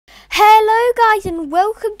Hello guys and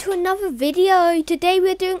welcome to another video. Today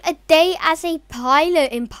we're doing a day as a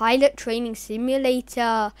pilot in Pilot Training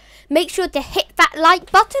Simulator. Make sure to hit that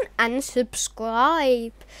like button and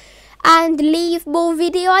subscribe. And leave more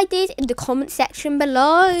video ideas in the comment section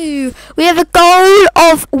below. We have a goal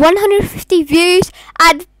of 150 views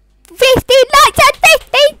and 15 likes and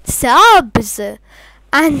 15 subs.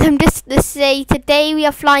 And I'm just to say, today we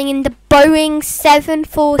are flying in the Boeing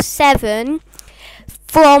 747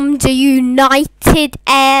 from the United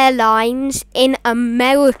Airlines in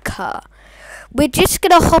America. We're just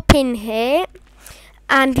gonna hop in here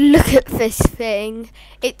and look at this thing.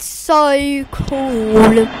 It's so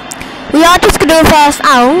cool. We are just gonna reverse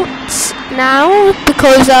out now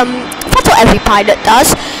because that's what every pilot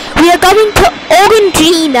does. We are going to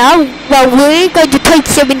Orangina. Well, we're going to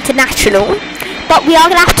Tokyo International, but we are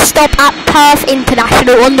gonna have to stop at Perth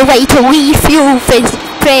International on the way to refuel this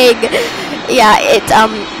thing. Yeah, it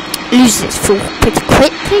loses its fuel pretty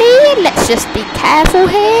quickly. Let's just be careful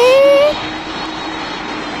here.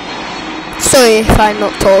 Sorry if I'm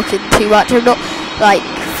not talking too much. I'm not like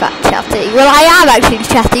fat chatting. Well, I am actually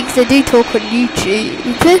chatting because I do talk on YouTube.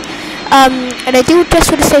 And I do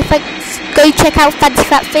just want to say thanks. Go check out Fancy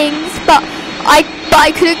Fat Things. But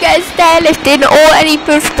I couldn't get a stair lifting or any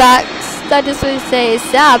pushbacks. I just want to say it's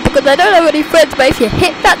sad because I don't have any friends, but if you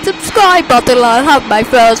hit that subscribe button, I'll have my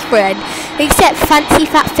first friend. Except Fancy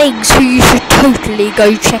Fat Things, who you should totally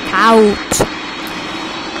go check out.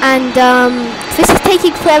 And this is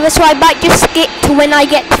taking forever, so I might just skip to when I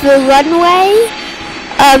get to the runway.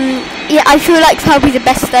 Yeah, I feel like that'll be the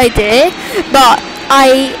best idea, but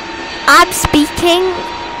I am speaking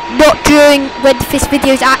not during when this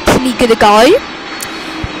video is actually gonna go.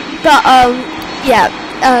 But yeah.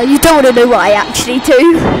 You don't want to know what I actually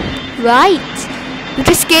do. Right. We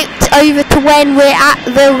just skipped over to when we're at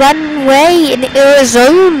the runway in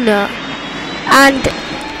Arizona. And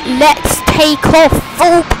let's take off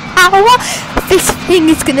full power. This thing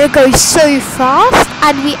is going to go so fast.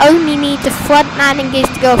 And we only need the front landing gears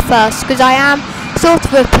to go first. Because I am sort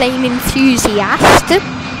of a plane enthusiast.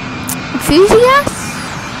 Enthusiast?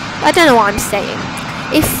 I don't know what I'm saying.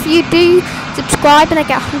 If you do subscribe and I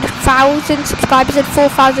get 100,000 subscribers and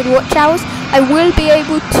 4,000 watch hours, I will be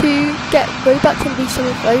able to get Robux and do some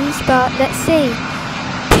of those. But let's see.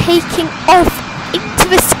 Taking off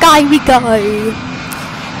into the sky we go.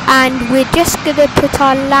 And we're just going to put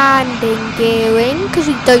our landing gear in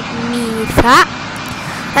because we don't need that.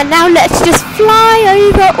 And now let's just fly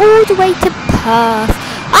over all the way to Perth.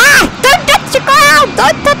 Ah! Don't touch the ground!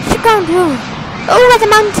 Don't touch the ground! Oh, there's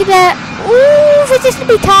a mountain there. Ooh, this is going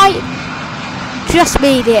to be tight. Just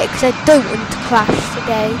made it because I don't want to crash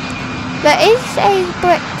today. There is a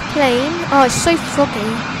brick plane. Oh, it's so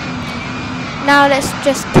foggy. Now let's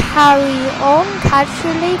just carry on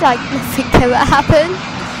casually like nothing ever happened.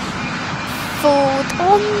 Forward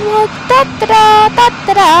onward. Da da da da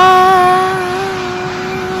da da.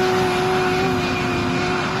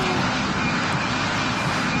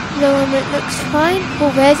 No, it looks fine.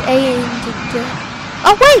 Oh, there's a engine.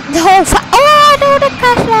 Oh wait, oh, I don't want to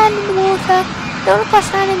crash land in the water. Don't want to crash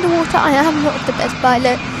land in the water. I am not the best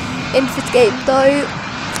pilot in this game though,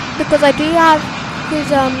 because I do have, because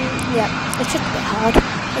yeah, it's just a bit hard.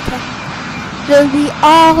 Okay, so we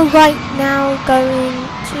are right now going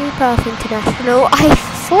to Perth International. I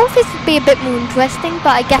thought this would be a bit more interesting,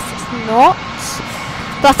 but I guess it's not.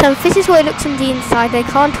 But this is what it looks on the inside. I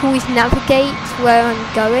can't always navigate where I'm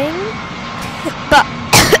going, but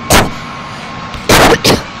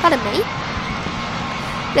pardon me.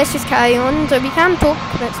 Let's just carry on. So we can talk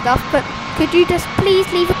about stuff, but could you just please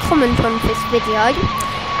leave a comment on this video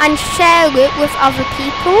and share it with other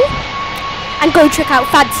people? And go check out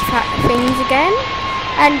Fancy Fat Things again.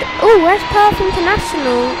 And oh, where's Perth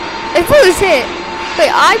International? I thought it was it. Wait,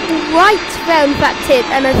 I'm right there in fact it,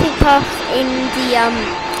 and I think Perth's in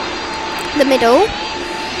the middle.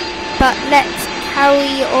 But let's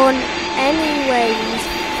carry on anyways.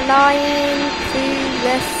 Flying through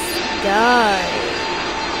the sky.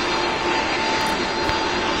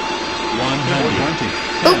 120.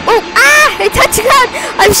 Oh, I touched the ground.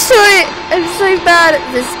 I'm so bad at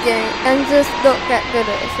this game. I'm just not that good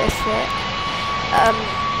at this shit.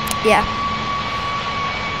 Yeah.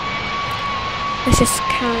 Let's just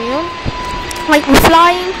carry on. Like we're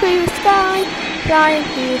flying through the sky, flying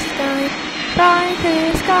through the sky, flying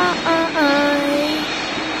through the sky.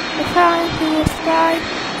 We're flying through the sky,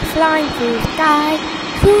 flying through the sky,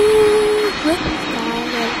 through the sky.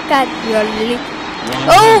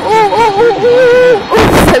 Oh!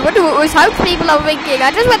 I wonder what was how people are thinking.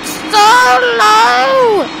 I just went so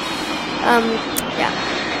low. Yeah.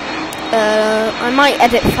 I might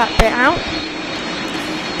edit that bit out.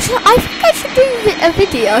 I think I should do a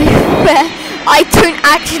video where I don't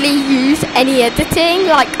actually use any editing.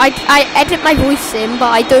 Like I edit my voice in,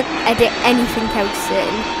 but I don't edit anything else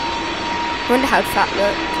in. I wonder how that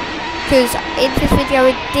looked. Because in this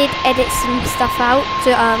video I did edit some stuff out.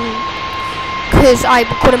 Because I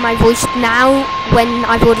recorded my voice now when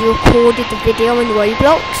I've already recorded the video in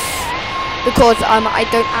Roblox. Because I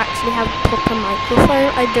don't actually have a proper microphone.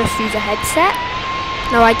 I just use a headset.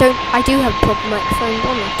 No, I don't. I do have a proper microphone.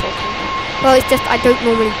 What am I talking about? Well, it's just I don't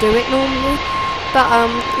normally do it normally. But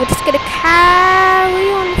we're just gonna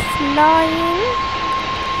carry on flying.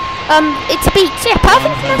 It's a beach. Yeah,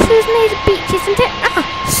 Perfect International's near the beach, isn't it? Ah,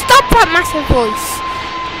 stop that massive voice.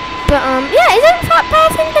 But yeah, isn't that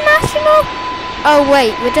Perfect International? Oh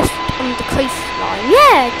wait, we're just on the coastline.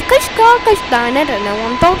 Yeah, the coastline. I don't know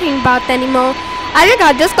what I'm talking about anymore. I think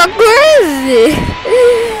I just got crazy.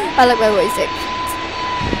 I like my voice.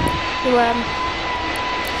 So,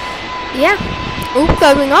 yeah. Oh,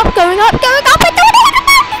 going up. I don't want to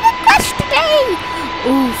crash today.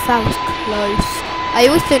 Oh, that was close. I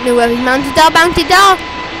always don't know where these mountains are.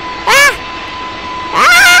 Ah!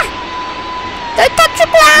 Don't touch the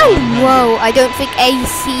ground. Whoa, I don't think Air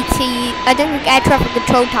Traffic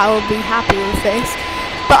Control Tower will be happy with this.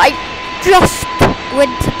 But I just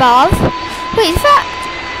went above. Wait, is that?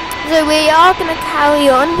 So we are going to carry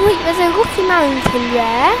on. Wait, there's a rocky mountain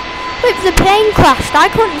there. Wait, the plane crashed. I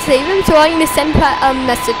couldn't see them, so I'm going to send a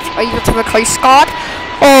message over to the Coast Guard.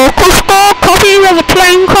 Coast Guard, copy, there's a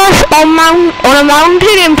plane crash on a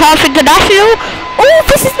mountain in Perfect International. Oh,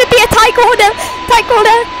 this is going to be a tight corner.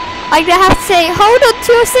 I'm going to have to say, hold on to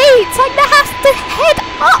your seats. I'm going to have to head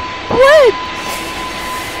upwards.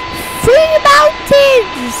 Through the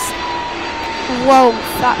mountains. Whoa,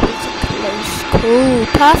 that was a close call.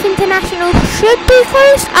 Perth International should be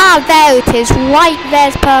close. Ah, there it is. Right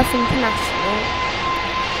there's Perth International.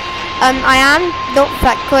 I am not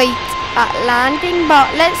that great at landing,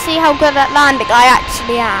 but let's see how good at landing I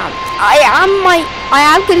actually am. I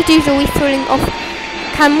am going to do the refueling off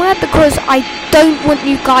camera because I don't want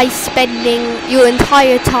you guys spending your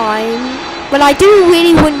entire time. Well, I do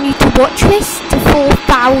really want you to watch this to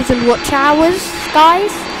 4,000 watch hours,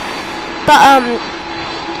 guys. But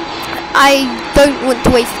I don't want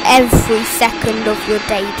to waste every second of your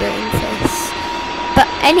day doing this. But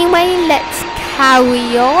anyway, let's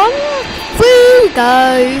carry on. Through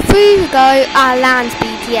we go. Land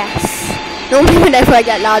speed, yes. Normally whenever I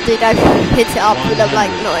get landed, I hit it up and I'm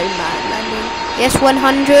like, no man, landing. Yes,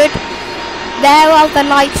 100. There are the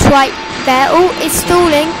lights right there. Oh, it's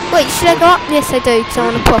stalling. Wait, should I go up? Yes, I do, because I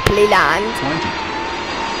want to properly land.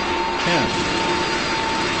 10.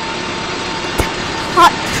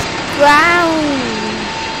 Touch ground.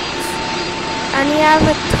 And we have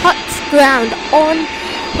a touch ground on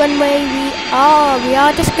runway we are. We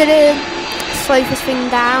are just going to slow this thing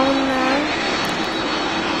down now.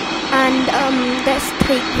 And let's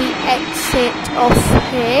take the exit off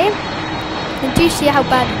here. And do you see how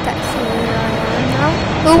bad that's I am now?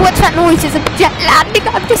 Oh, what's that noise? It's a jet landing.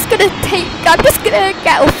 I'm just gonna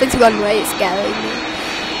get off this runway. It's scaring me.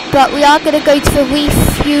 But we are gonna go to the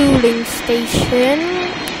refueling station.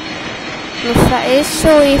 If that is,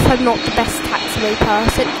 sorry if I'm not the best taxiway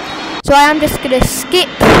person. So I am just gonna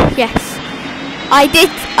skip. Yes, I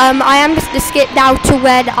did. I am just gonna skip now to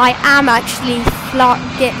where I am actually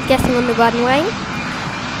getting on the runway.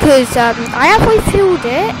 Because I have refueled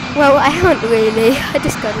it. Well, I haven't really. I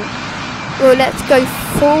just got it. Well, let's go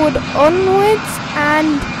forward onwards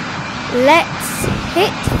and let's hit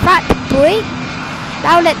that brake.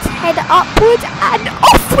 Now let's head upwards and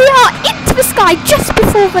off we are into the sky just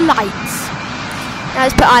before the lights. Now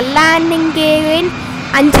let's put our landing gear in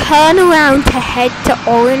and turn around to head to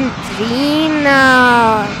Orangina.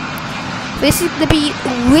 This is going to be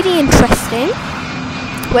really interesting.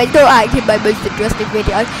 Well, it's not actually my most interesting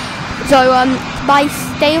video. So, my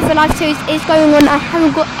Day of the Life series is going on. I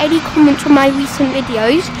haven't got any comments on my recent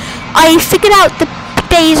videos. I figured out the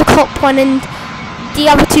Days of Cop one and the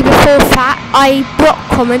other two before that. I blocked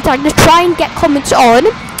comments. I'm going to try and get comments on.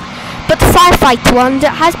 But the Firefighter one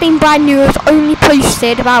that has been brand new was only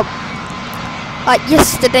posted about like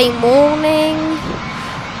yesterday morning.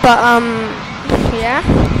 But, yeah.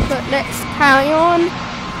 But let's carry on.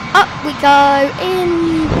 Up we go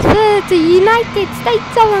into the United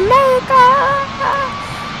States of America.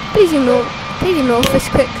 Please ignore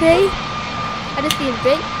this quickly. I just need a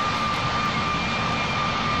bit.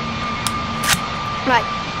 Right,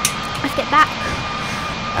 let's get back.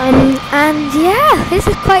 And yeah, this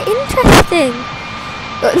is quite interesting.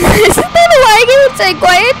 This is not why I would say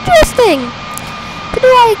quite interesting. But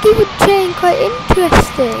why I would say quite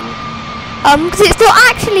interesting. because it's not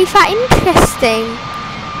actually that interesting.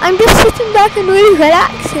 I'm just sitting back and really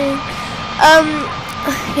relaxing.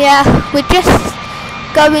 Yeah, we're just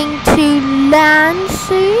going to land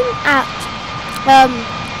soon at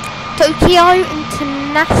Tokyo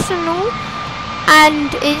International, and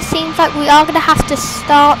it seems like we are going to have to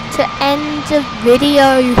start to end the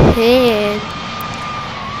video here.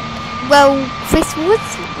 Well, this was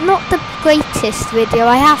not the greatest video,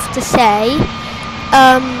 I have to say,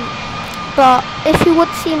 but if you want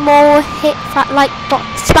to see more, hit that like button,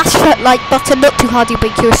 smash that like button, not too hard you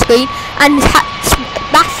break your screen, and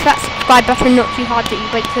smash that subscribe button, not too hard that you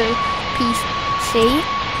break your PC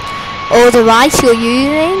or device you're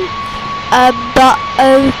using. But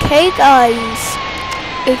okay guys,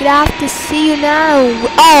 we're gonna have to see you now.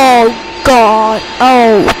 Oh god,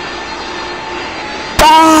 oh,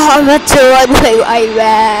 that's the wrong way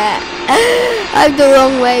there. I'm the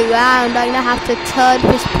wrong way round. I'm gonna have to turn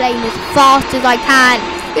this plane as fast as I can.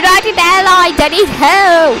 United Airlines, I need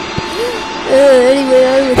help. Anyway,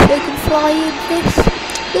 I wish I could fly in this.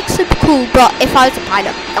 Looks super cool, but if I was a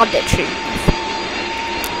pilot, I'd literally.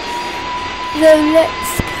 So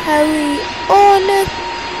let's carry on,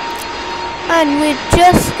 and we're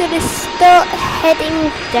just gonna start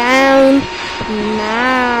heading down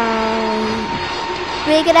now.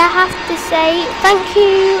 We're gonna have to say thank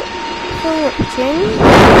you for watching.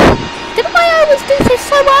 Didn't I always do this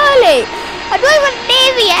so early? I'm not even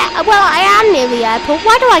near the airport. Well, I am near the airport.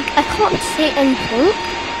 Why do I can't see anything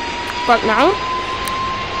right now?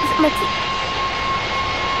 Is it my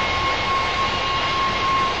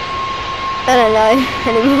I don't know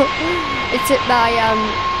anymore. It's at my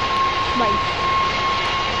my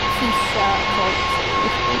t-shirt.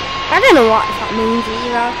 I don't know what that means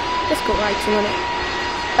either. Just got writing on it.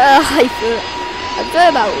 I feel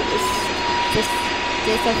about all this.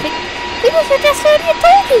 I think people should just say a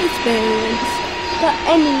talking experience. But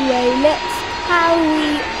anyway, let's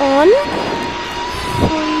carry on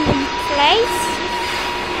through the place.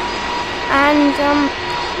 And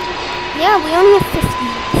yeah, we only have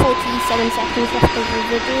 47 seconds left of the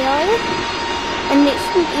video, and it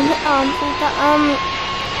shouldn't be harmful. But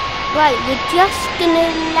right, we're just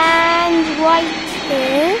gonna land right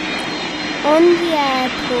here on the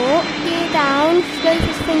airport. Gear down, slow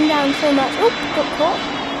this thing down so much. Oh, got caught.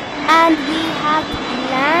 And we have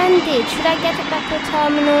landed. Should I get it back to the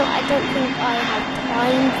terminal? I don't think I have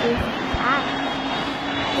time for that,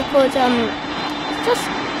 because it's just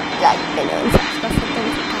like and stuff. I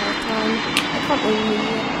don't think I have time. I can't really move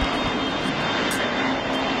it.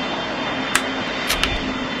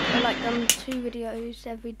 I like 2 videos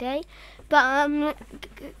every day. But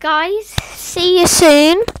guys, see you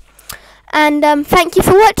soon. And thank you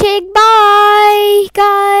for watching. Bye,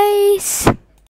 guys.